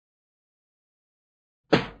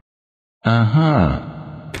Uh-huh.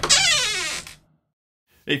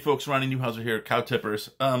 Hey folks, Ronnie Neuhauser here, Cow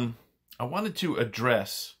Tippers. I wanted to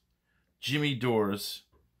address Jimmy Dore's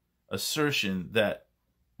assertion that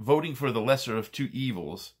voting for the lesser of two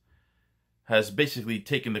evils has basically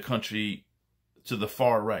taken the country to the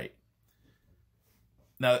far right.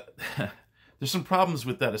 Now, there's some problems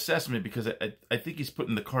with that assessment because I think he's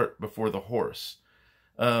putting the cart before the horse.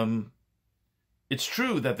 It's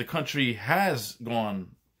true that the country has gone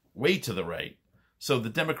way to the right. So the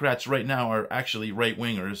Democrats right now are actually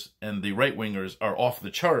right-wingers, and the right-wingers are off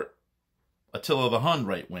the chart, Attila the Hun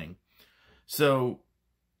right-wing. So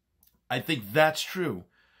I think that's true.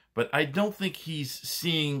 But I don't think he's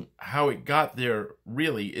seeing how it got there,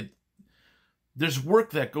 really. There's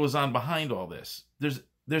work that goes on behind all this. There's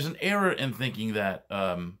an error in thinking that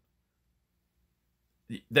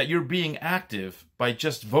that you're being active by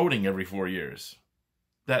just voting every 4 years.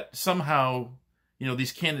 That somehow,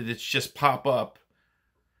 these candidates just pop up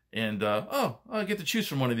and, oh, I get to choose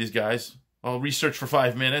from one of these guys. I'll research for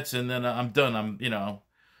 5 minutes and then I'm done.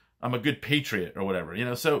 I'm a good patriot or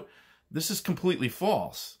whatever, So this is completely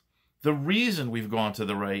false. The reason we've gone to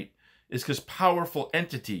the right is because powerful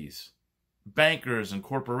entities, bankers and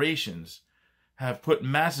corporations have put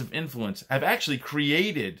massive influence, have actually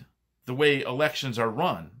created the way elections are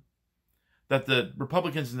run, that the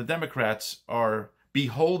Republicans and the Democrats are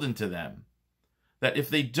beholden to them, that if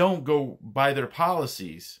they don't go by their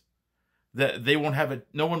policies, that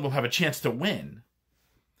no one will have a chance to win.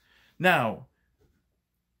 Now,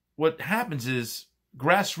 what happens is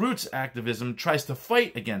grassroots activism tries to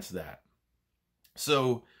fight against that.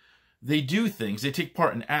 So they do things, they take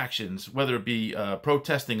part in actions, whether it be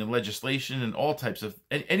protesting and legislation and all types of,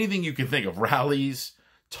 anything you can think of, rallies,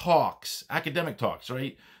 talks, academic talks,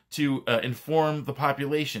 right? To inform the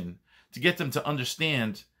population, to get them to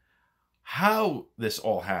understand how this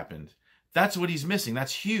all happened. That's what he's missing.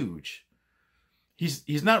 That's huge.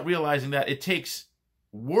 He's not realizing that it takes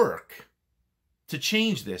work to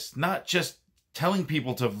change this, not just telling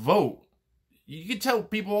people to vote. You can tell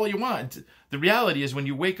people all you want. The reality is when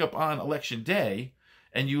you wake up on election day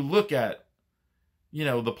and you look at,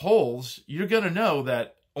 the polls, you're going to know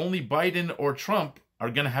that only Biden or Trump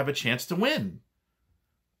are going to have a chance to win.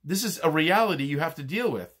 This is a reality you have to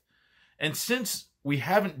deal with. And since we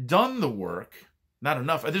haven't done the work, not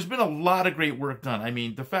enough, there's been a lot of great work done. I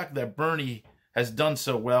mean, the fact that Bernie has done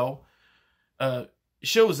so well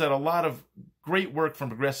shows that a lot of great work from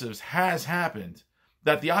progressives has happened,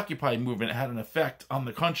 that the Occupy movement had an effect on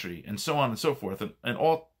the country, and so on and so forth, and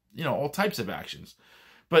all, all types of actions.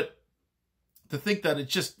 But to think that it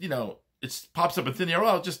just, it pops up in thin air,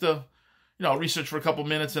 well, just I'll research for a couple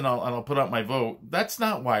minutes and I'll put out my vote. That's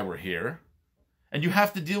not why we're here. And you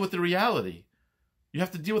have to deal with the reality. You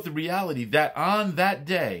have to deal with the reality that on that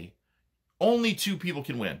day, only two people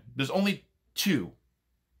can win. There's only two.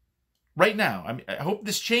 Right now. I mean, I hope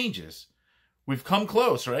this changes. We've come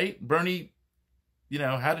close, right? Bernie,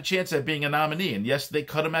 had a chance at being a nominee. And yes, they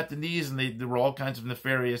cut him at the knees and there were all kinds of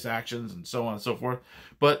nefarious actions and so on and so forth.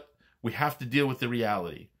 But we have to deal with the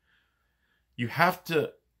reality. You have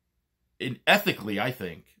to, ethically, I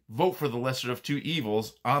think, vote for the lesser of two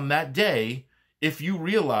evils on that day if you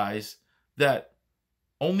realize that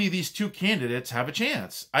only these two candidates have a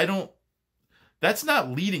chance. That's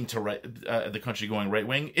not leading to the country going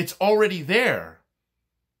right-wing. It's already there.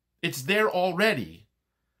 It's there already.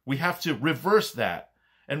 We have to reverse that.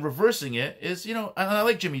 And reversing it is, and I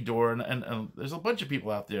like Jimmy Dore, and there's a bunch of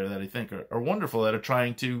people out there that I think are wonderful that are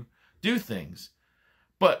trying to do things.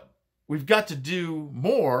 But we've got to do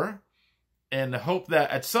more and hope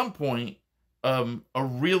that at some point, a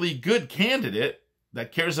really good candidate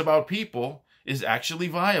that cares about people is actually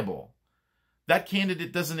viable. That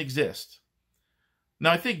candidate doesn't exist.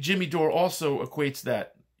 Now, I think Jimmy Dore also equates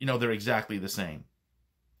that, they're exactly the same.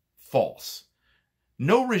 False.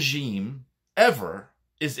 No regime ever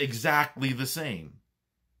is exactly the same.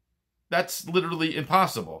 That's literally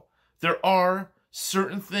impossible. There are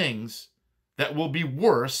certain things that will be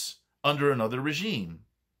worse under another regime.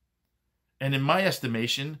 And in my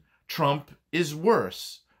estimation, Trump is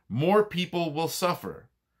worse. More people will suffer.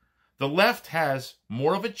 The left has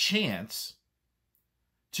more of a chance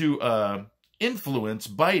to influence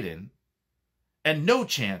Biden and no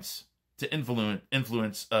chance to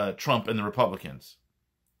influence Trump and the Republicans.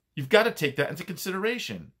 You've got to take that into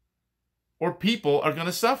consideration, or people are going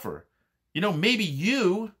to suffer. Maybe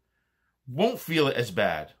you won't feel it as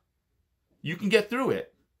bad. You can get through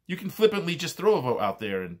it. You can flippantly just throw a vote out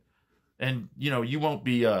there and you won't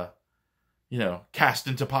be cast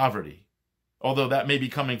into poverty. Although that may be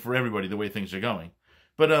coming for everybody the way things are going.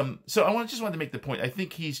 But so just wanted to make the point. I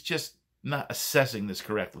think he's just not assessing this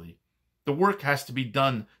correctly. The work has to be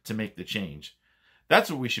done to make the change. That's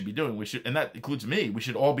what we should be doing. We should, and that includes me. We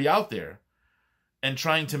should all be out there and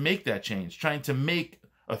trying to make that change, trying to make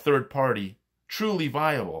a third party truly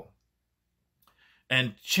viable,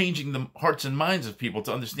 and changing the hearts and minds of people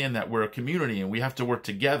to understand that we're a community and we have to work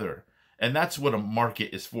together. And that's what a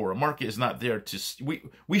market is for. A market is not there to...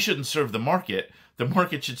 We shouldn't serve the market. The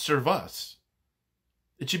market should serve us.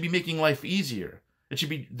 It should be making life easier. It should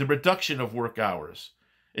be the reduction of work hours.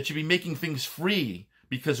 It should be making things free,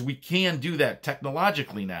 because we can do that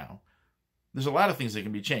technologically now. There's a lot of things that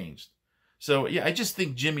can be changed. So, yeah, I just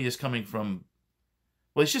think Jimmy is coming from...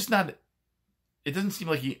 Well, it's just not... It doesn't seem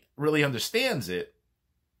like he really understands it.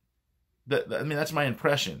 I mean, that's my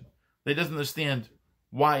impression. He doesn't understand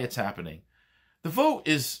why it's happening. The vote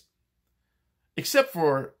is, except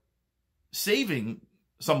for saving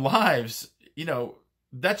some lives, you know,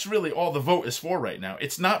 that's really all the vote is for right now.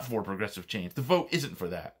 It's not for progressive change. The vote isn't for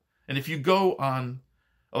that. And if you go on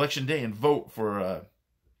election day and vote for a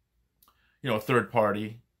third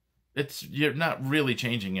party, you're not really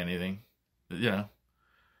changing anything, you know.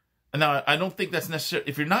 And now, I don't think that's necessary.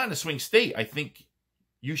 If you're not in a swing state, I think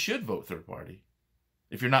you should vote third party.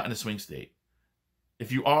 If you're not in a swing state.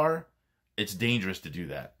 If you are, it's dangerous to do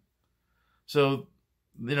that. So,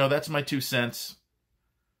 you know, that's my 2 cents.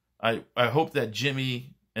 I hope that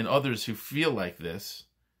Jimmy and others who feel like this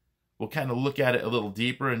will kind of look at it a little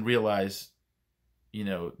deeper and realize, you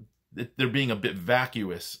know, that they're being a bit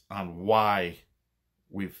vacuous on why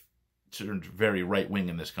we've turned very right-wing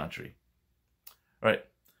in this country. All right.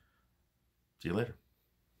 See you later.